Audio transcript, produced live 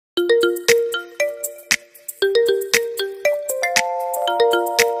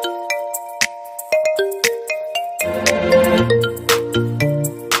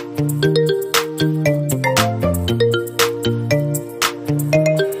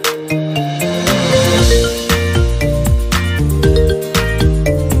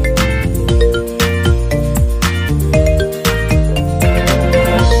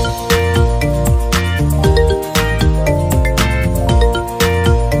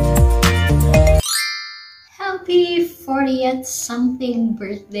yet something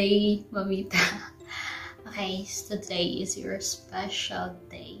birthday, mamita? Okay, so today is your special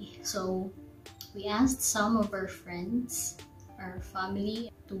day. So we asked some of our friends, our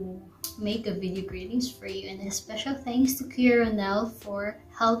family, to make a video greetings for you, and a special thanks to kuya Ronnel for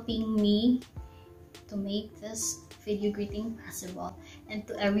helping me to make this video greeting possible, and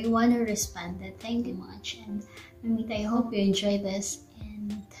to everyone who responded, thank you much. And mamita, I hope you enjoy this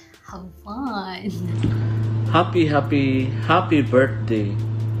and have fun. Happy birthday,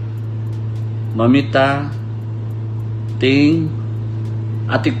 mamita, ting,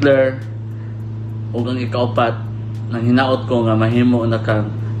 Ate Claire, ug ang ikaupat nang hinaot ko nga mahimo na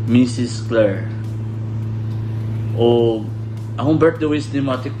kang Mrs. Claire. O akong birthday wish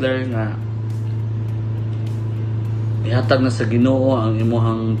nimo, Ate Claire, nga ihatag na sa Ginoo ang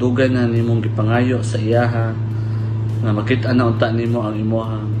imuhang dugay na nimong gipangayo sa iyaha, nga makita na unta nimo ang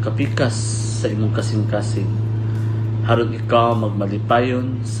imuhang kapikas sa imong kasing-kasing, haron ikaw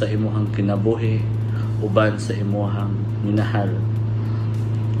magmalipayon sa imuhang kinabuhi uban sa imuhang minahal.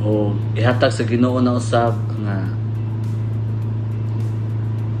 O ihatag sa Ginoo na usab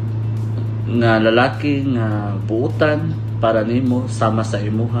nga lalaki nga buutan para nimo sama sa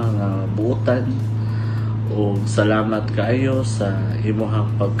imuhang buutan. O salamat kaayo sa imuhang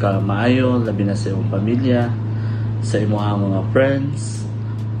pagkamaayo, labi na sa imong pamilya, sa imuhang mga friends,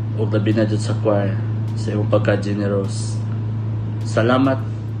 o labi na dyan sa choir, sa imong pagka-generous. Salamat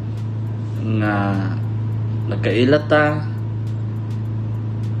nga nagkailata,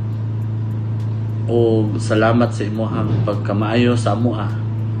 o salamat sa imuhang pagkamaayo sa amua.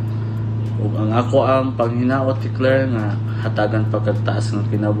 O ang ako ang panghinaot, Ate Claire, nga hatagan pagkataas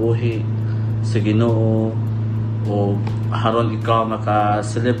ng kinabuhi sa Ginoo, o haron ikaw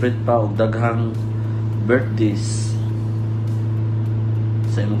maka-celebrate pa og daghang birthdays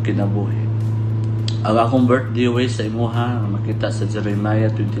sa imong kinabuhi. Ang akong birthday wish sa imuha makita sa Jeremiah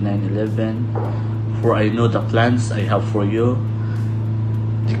 29:11, for I know the plans I have for you,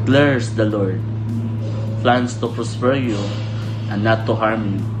 declares the Lord, plans to prosper you and not to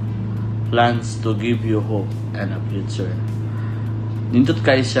harm you, plans to give you hope and a future. Nindot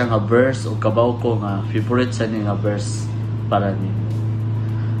kay siya nga verse o kabaw ko nga favorite sa niya nga verse para ni.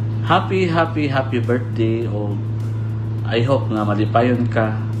 Happy birthday, o I hope nga malipayon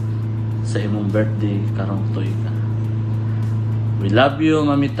ka sa imong birthday karong tuig ka. We love you,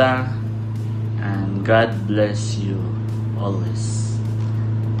 mamita, and God bless you always.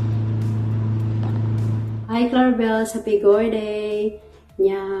 Hi Clarabelle, happy birthday.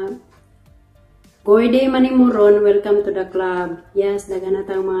 Birthday man ni Ron, welcome to the club. Yes, dagan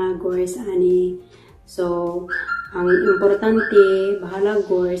natang mga gores ani. So, ang importante, bahala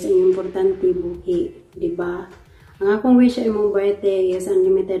gores, ang importante buhi, di ba? Ang akong wish sa imong birthday is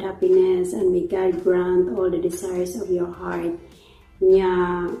unlimited happiness, and may God grant all the desires of your heart.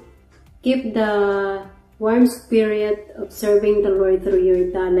 Keep the warm spirit of serving the Lord through your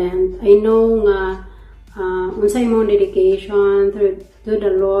talent. I know nga unsay imong dedication to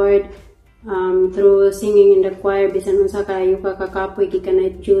the Lord, through singing in the choir, bisan unsa kayo ka kakapoy ka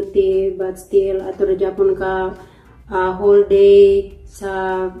night duty, but still ato ra japon ka whole day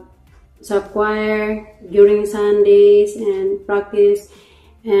sa choir during Sundays and practice.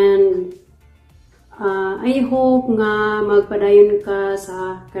 And I hope nga magpadayon ka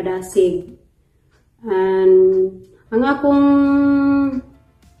sa kadasig. And ang akong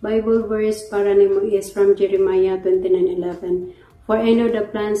Bible verse para nimo is from Jeremiah 29:11. For I know the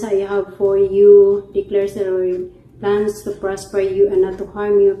plans I have for you, declares the Lord, plans to prosper you and not to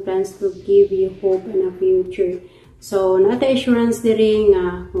harm you, plans to give you hope and a future. So, nata assurance diri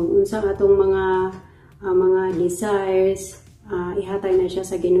nga kung unsa atong mga desires, ihatay na siya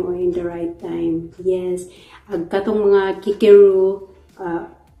sa Ginoo in the right time. Yes, ag katong mga kikiru,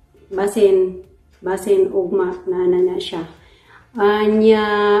 basin ugma na siya.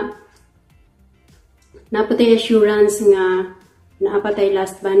 Napatay assurance nga naapatay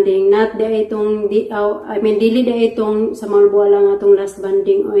last banding, not da itong dili da itong sa Malboa lang atong last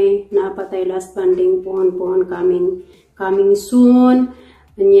banding, oy naapatay last banding pohon coming soon.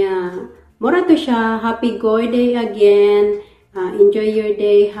 Mura to siya. Happy birthday again, enjoy your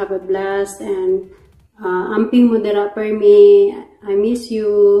day, have a blast, and amping mo dira per me, I miss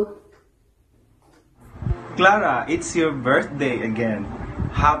you. Clara, it's your birthday again.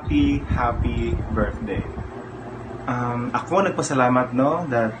 Happy birthday. Ako nagpasalamat, no,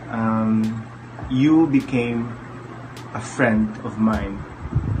 that you became a friend of mine.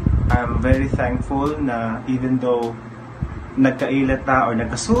 I'm very thankful na even though nagkailat ta or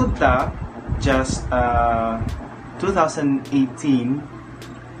nagkasud ta just 2018,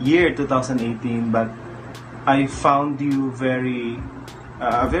 but I found you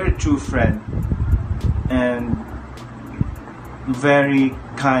a very true friend and very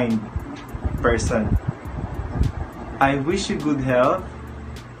kind person. I wish you good health.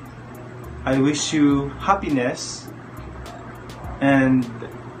 I wish you happiness and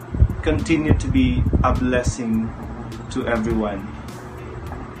continue to be a blessing to everyone.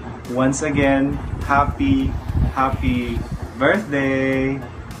 Once again, happy birthday!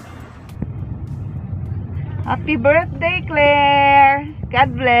 Happy birthday, Claire!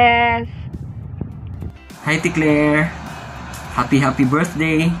 God bless! Hi, Claire! Happy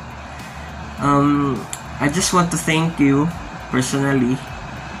birthday! I just want to thank you personally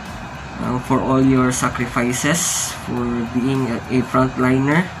for all your sacrifices, for being a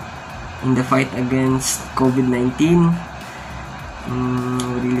frontliner in the fight against COVID-19.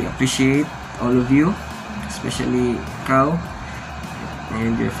 Really appreciate all of you, especially Kao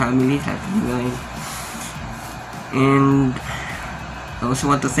and your family, and I also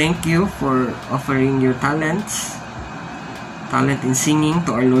want to thank you for offering your talent in singing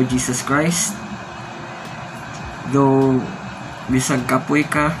to our Lord Jesus Christ. Though bisag kapoy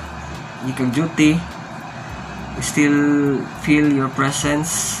ka, ikag duty, we still feel your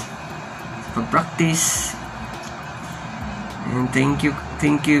presence for practice. And thank you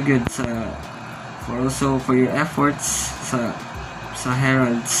good for your efforts sa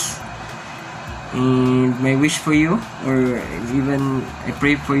heralds. And my wish for you, or even I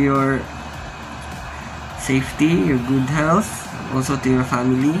pray for your safety, your good health, also to your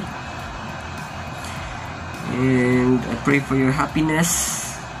family. And I pray for your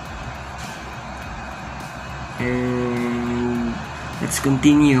happiness. And let's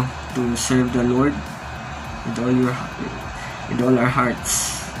continue to serve the Lord with all our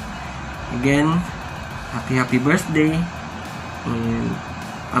hearts. Again, happy birthday and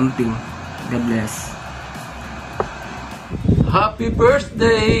amping. God bless. Happy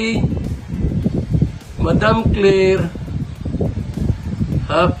birthday, Madam Claire.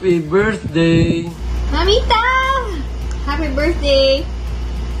 Happy birthday. Mamita! Happy birthday!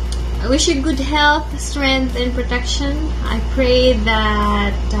 I wish you good health, strength, and protection. I pray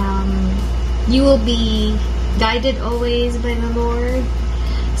that you will be guided always by the Lord,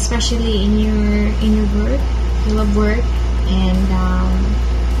 especially in your work. You love work, and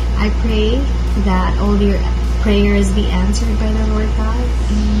I pray that all your prayers be answered by the Lord God.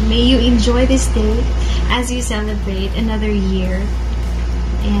 And may you enjoy this day as you celebrate another year.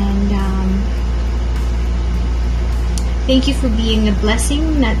 And thank you for being a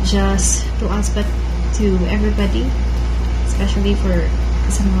blessing, not just to us but to everybody, especially for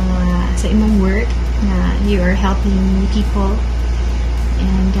sa imong work na you are helping people,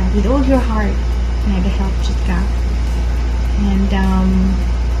 and with all your heart nag-help jud ka. And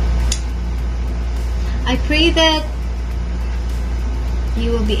I pray that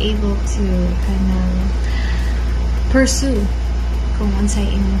you will be able to pursue kung unsay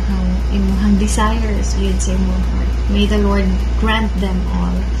imong desires with sa imong heart. May the Lord grant them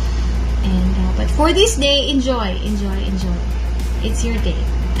all. And but for this day, enjoy. It's your day.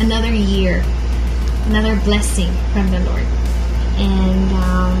 Another year, another blessing from the Lord. And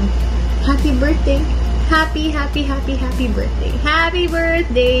happy birthday. Happy birthday. Happy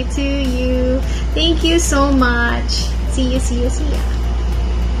birthday to you. Thank you so much. See ya.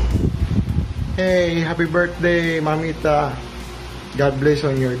 Hey, happy birthday, Mamita. God bless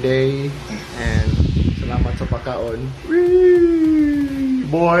on your day. And salamat sa pagkaon.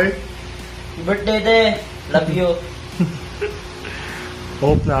 Boy. Happy birthday, de. Love you.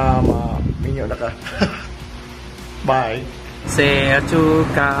 Hope na minyo na ka. Bye. 생일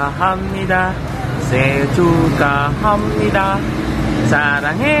축하합니다. 생일 축하합니다.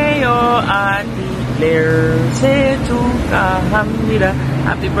 사랑해요, 아니 Claire. 생일 축하합니다.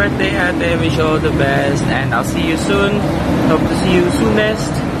 Happy birthday, ate. Wish you all the best. And I'll see you soon. Hope to see you soonest.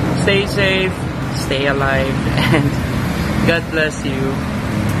 Stay safe. Stay alive. And God bless you.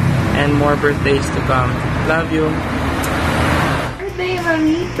 And more birthdays to come. Love you. Birthday,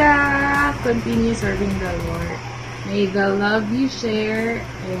 Mamita! Continue serving the Lord. May the love you share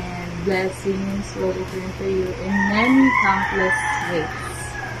and blessings will return to you in many countless ways.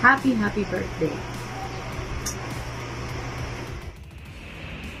 Happy birthday.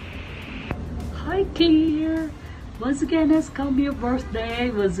 Hi, Claire. Once again has come your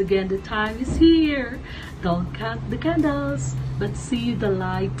birthday. Once again the time is here. Don't count the candles, but see the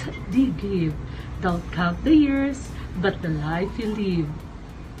light they give. Don't count the years, but the life you live.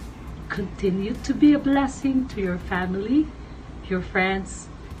 Continue to be a blessing to your family, your friends,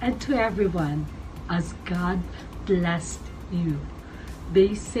 and to everyone as God blessed you.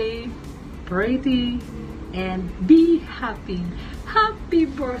 Be safe, pretty, and be happy. Happy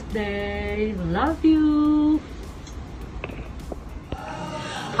birthday! Love you!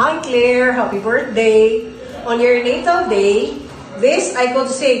 Hi Claire, happy birthday! On your natal day, this I could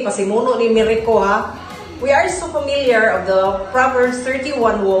say, pasimuno ni Miracle ha. We are so familiar of the Proverbs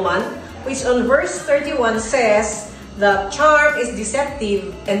 31 woman, which on verse 31 says, "The charm is deceptive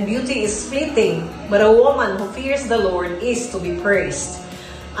and beauty is fleeting, but a woman who fears the Lord is to be praised."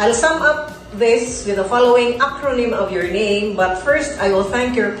 I'll sum up this with the following acronym of your name, but first I will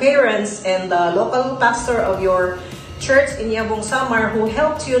thank your parents and the local pastor of your church in Yabong Samar who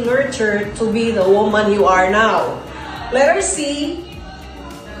helped you nurture to be the woman you are now. Letter C,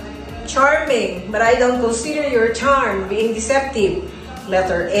 charming, but I don't consider your charm being deceptive.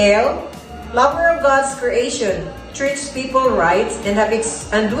 Letter L, lover of God's creation, treats people right, and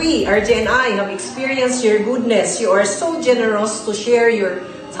we, RJ and I, have experienced your goodness. You are so generous to share your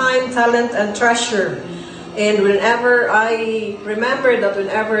time, talent, and treasure. And whenever I remember that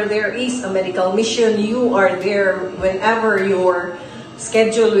whenever there is a medical mission, you are there whenever your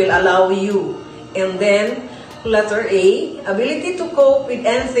schedule will allow you. And then, letter A, ability to cope with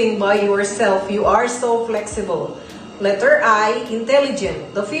anything by yourself. You are so flexible. Letter I,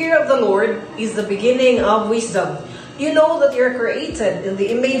 intelligent. The fear of the Lord is the beginning of wisdom. You know that you're created in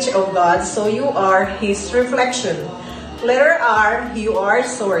the image of God, so you are His reflection. Letter R, you are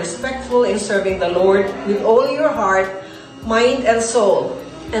so respectful in serving the Lord with all your heart, mind, and soul.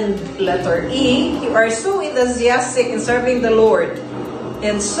 And letter E, you are so enthusiastic in serving the Lord.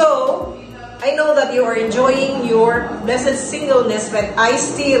 And so, I know that you are enjoying your blessed singleness, but I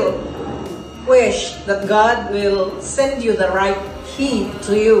still wish that God will send you the right key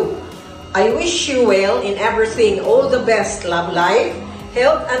to you. I wish you well in everything, all the best, love life,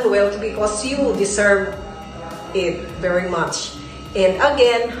 health, and wealth, because you deserve it very much. And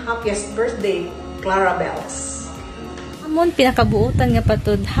again, happiest birthday, Clara Bells. Amon pinakabuutan nga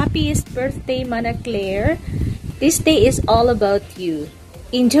patud, happiest birthday, Mana Claire. This day is all about you.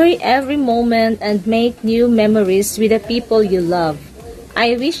 Enjoy every moment and make new memories with the people you love.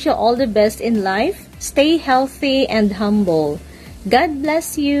 I wish you all the best in life. Stay healthy and humble. God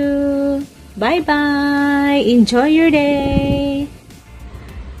bless you. Bye-bye. Enjoy your day.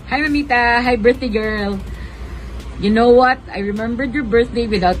 Hi, Mamita. Hi, birthday girl. You know what? I remembered your birthday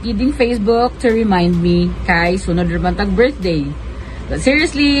without needing Facebook to remind me. Kay, sunod naman tag birthday. But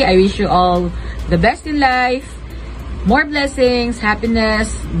seriously, I wish you all the best in life. More blessings,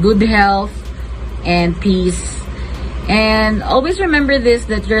 happiness, good health, and peace. And always remember this,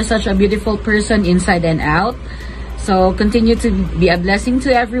 that you're such a beautiful person inside and out. So continue to be a blessing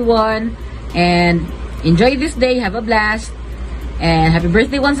to everyone. And enjoy this day. Have a blast. And happy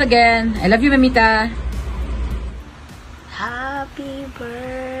birthday once again. I love you, Mamita. Happy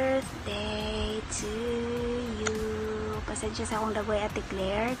birthday to you. Pasensya sa akong dagoy, Ate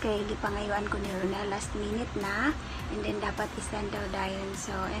Claire, kay gipangayuan ko ni Ronnel last minute na, and then dapat istand daw dayon.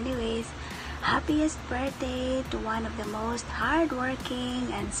 So anyways, happiest birthday to one of the most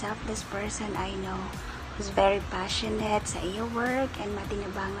hardworking and selfless person I know, who's very passionate sa iyo work and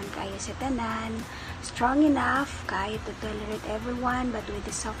matinabangon kayo sa tanan, strong enough kayo to tolerate everyone, but with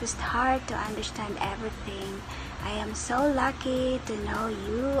the softest heart to understand everything. I am so lucky to know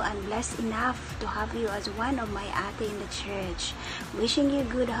you and blessed enough to have you as one of my ate in the church. Wishing you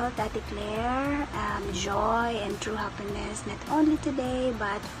good health, Ate Claire, joy and true happiness, not only today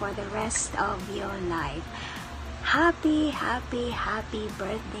but for the rest of your life. Happy, happy, happy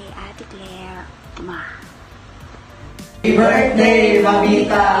birthday, Ate Claire. Mwah. Happy birthday,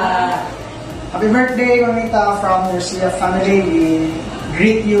 Mamita! Happy birthday, Mamita, from your CF family. We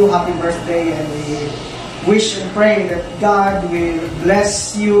greet you, happy birthday, and we wish and pray that God will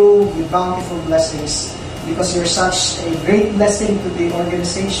bless you with bountiful blessings, because you're such a great blessing to the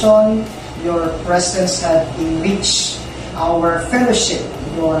organization. Your presence has enriched our fellowship.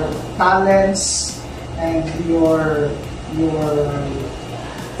 Your talents and your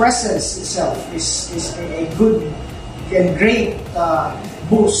presence itself is a good and great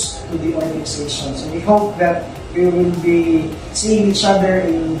boost to the organization. So we hope that we will be seeing each other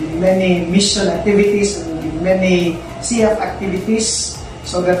in many mission activities and in many CF activities,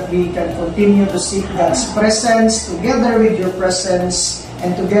 so that we can continue to seek God's presence together with your presence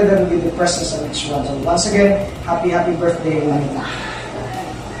and together with the presence of each one. So once again, happy birthday, Mamita.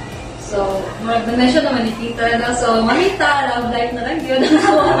 So, mag-mention naman ni Tita, no? So, Mamita, love life na lang yun.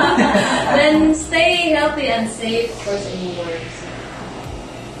 Then, stay healthy and safe, of course, in your works.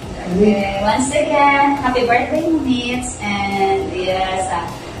 Okay, once again, happy birthday, Mamits, and yes,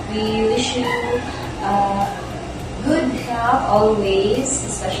 we wish you good health always,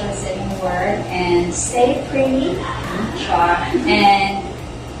 especially sa inyong work, and stay pretty, and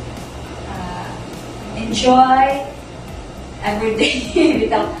enjoy every day.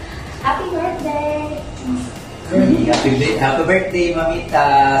 Happy birthday! Happy birthday,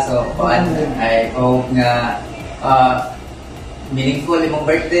 mamita! So, I hope nga meaningful yung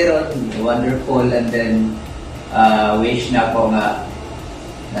birthday ron, wonderful, and then wish na po nga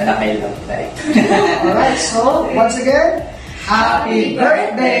nalakay lang tayo. Alright, so once again, happy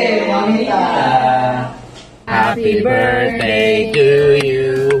birthday, mamita! Happy birthday to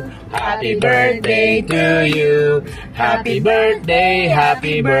you. Happy birthday to you. Happy birthday,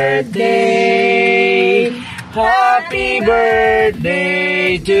 happy birthday. Happy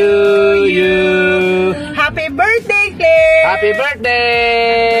birthday to you. Happy birthday, Claire. Happy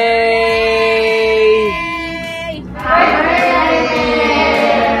birthday.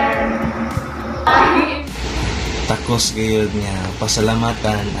 Takos gayud nga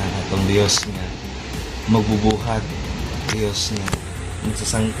pasalamatan ang atong Dios nga magbubuhat Dios nga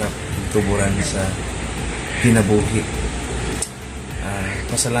magsasangkap tuburan sa kinabuhi.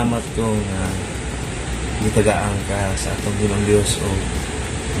 Pasalamat ko nga gitagaan ka sa atong Ginong Dios o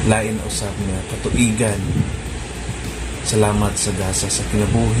lain usab nga katuigan. Salamat sa gasa sa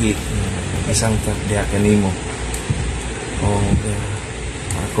kinabuhi isangkap diha kanimo. O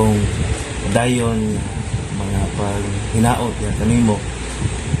akong dayon mga paghinaot diha kanimo.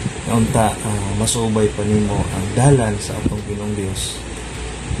 Unta masubay pa nimo ang dalan sa atong Ginong Dios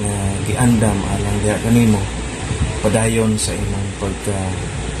nga giandam alang diha kanimo padayon sa imong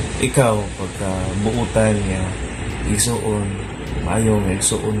pagkabuutan nga igsuon maayo nga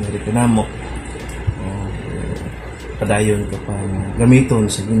igsuon nga kanamo padayon ka pa gamiton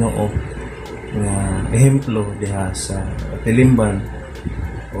sa Ginoo nga ehemplo diha sa Tilimban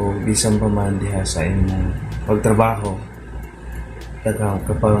o bisan pa man diha sa imong pagtrabaho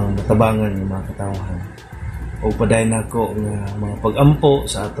kapag matabangan ng mga katawhan o paday na ko nga mga pag-ampo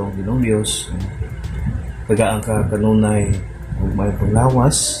sa atong Ginong Dios tagaan ka kanunay o may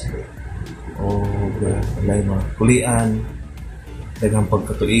panglawas o may mga kulian daghang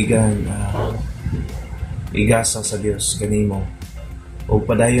pagkatuigan igasa sa Dios kanimo o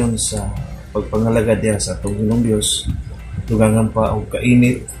padayon sa pagpangalagad diha sa atong Ginong Dios tugangan pa og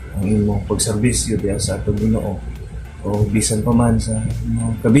kainit ang imong pagserbisyo diha sa atong Ginoo o bisan pa man sa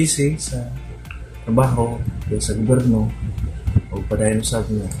kabisi sa trabaho sa gobyerno o padayon usab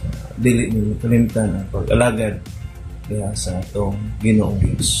nga dili ni kalimtan ang pag-alagad diha sa atong Ginoong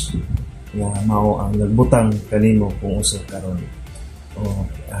Dios nga mao ang nagbutang kanimo kung usa karon.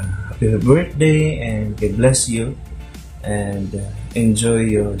 Happy birthday and God bless you and enjoy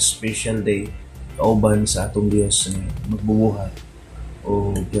your special day kauban sa atong Dios nga magbubuhat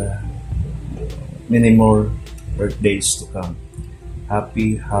o many more birthdays to come.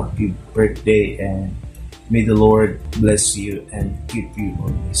 Happy birthday and may the Lord bless you and keep you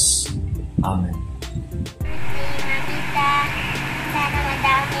always. Amen. Mamita, sana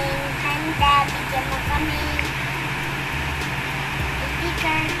madaming handa, bigyan mo kami.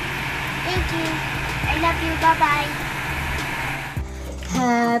 Thank you. I love you. Bye-bye.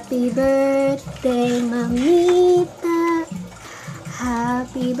 Happy birthday, mamita.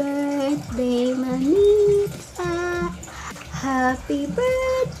 Happy birthday, mamita. Happy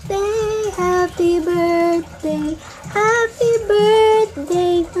birthday, happy birthday, happy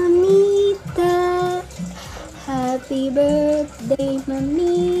birthday, mamita. Happy birthday,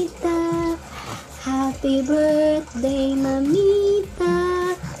 mamita. Happy birthday, mamita.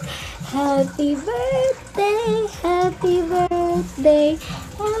 Happy birthday, happy birthday,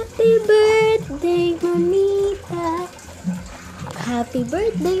 happy birthday, mamita. Happy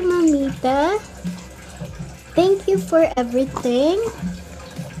birthday, mamita. Thank you for everything.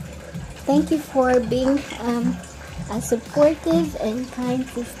 Thank you for being a supportive and kind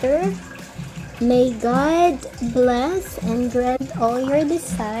sister. May God bless and grant all your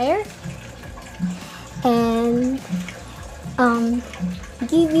desire and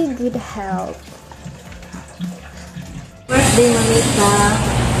give you good health. Birthday, mamita.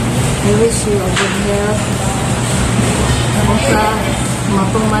 I wish you a good health. Sa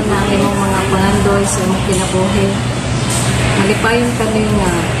matuman na imong mga pangandoy sa imong kinabuhi. Malipayon ka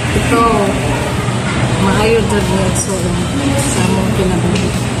nga ito maayo jud nga igsoon sa imong kinabuhi.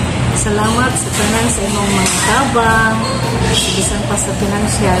 Salamat sa tanan sa imong mga tabang, bisan pa sa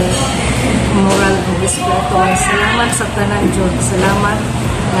financial, moral ug spiritual. Salamat sa tanan jud. Salamat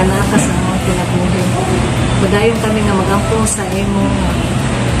nga naa sa imong kinabuhi. Padayon kami nga magampong sa imong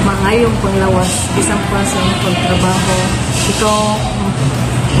maayong panglawas bisan pa sa imong pagtrabaho. Ito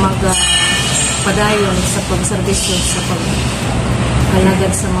padayon sa pagserbisyo sa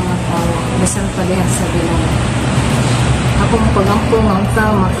pag-alagad sa mga tao bisan pa diha sa Ginoo. Akong pagampong ang ta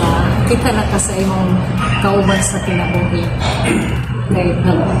makakita na ka sa imong kauban sa kinabuhi. Kay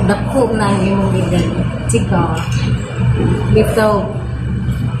dako na ang imong edad. Chika. Bitaw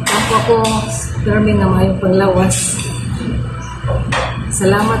ako permi na mayong paglawas.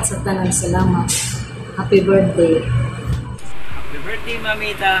 Salamat sa tanan, salamat. Happy birthday. Happy birthday,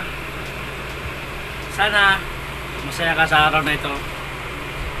 mamita. Sana masaya ka sa araw na ito.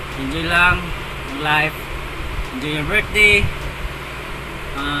 Enjoy lang ang life. Enjoy your birthday.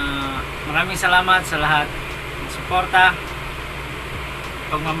 Maraming salamat sa lahat ng suporta,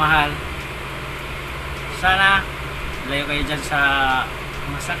 pagmamahal. Sana layo kayo dyan sa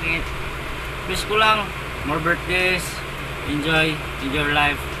mga sakit. Wish ko lang more birthdays. Enjoy your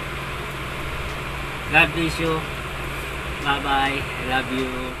life. God bless you. Bye bye. I love you.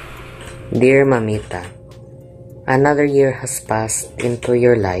 Dear Mamita, another year has passed into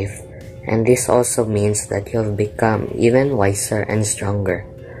your life, and this also means that you've become even wiser and stronger.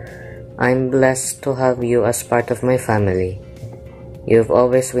 I'm blessed to have you as part of my family. You've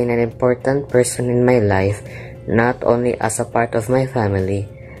always been an important person in my life, not only as a part of my family,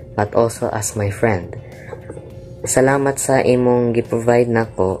 but also as my friend. Salamat sa imong giprovide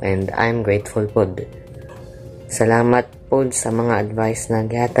nako, and I'm grateful pod. Salamat pod sa mga advice na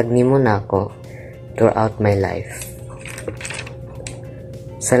gihatag nimo nako throughout my life.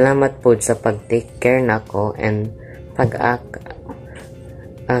 Salamat pod sa pag-take care nako and pag-act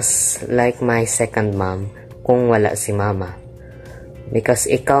as like my second mom kung wala si mama. Because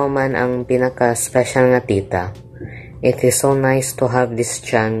ikaw man ang pinaka-special na tita, it is so nice to have this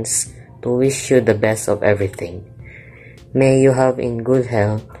chance to wish you the best of everything. May you have in good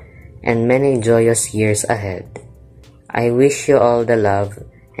health and many joyous years ahead. I wish you all the love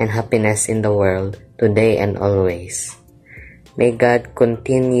and happiness in the world today and always. May God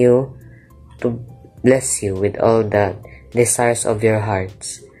continue to bless you with all the desires of your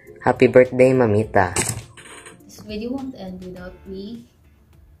hearts. Happy birthday, Mamita. This video won't end without me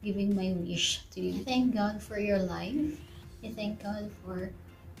giving my wish to you. I thank God for your life. I thank God for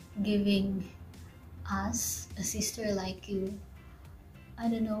giving us a sister like you. I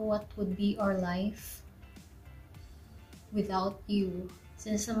don't know what would be our life without you.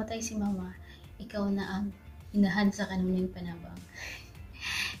 Since namatay si Mama, ikaw na ang inahan sa kanunang panabang.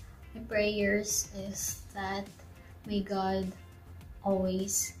 My prayers is that may God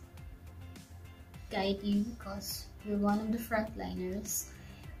always guide you because you're one of the frontliners.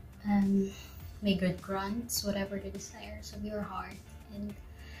 May God grant whatever the desires of your heart and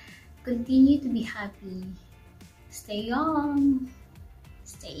continue to be happy. Stay young.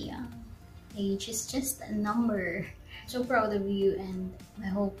 Stay young. Age is just a number. So proud of you, and I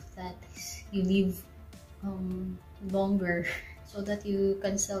hope that you live longer so that you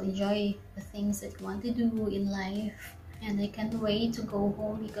can still enjoy the things that you want to do in life. And I can't wait to go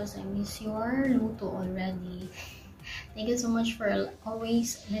home because I miss your luto already. Thank you so much for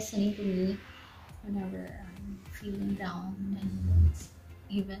always listening to me whenever I'm feeling down, and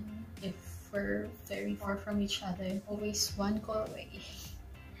even if we're very far from each other, always one call away.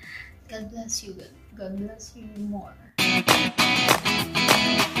 God bless you. God bless you more.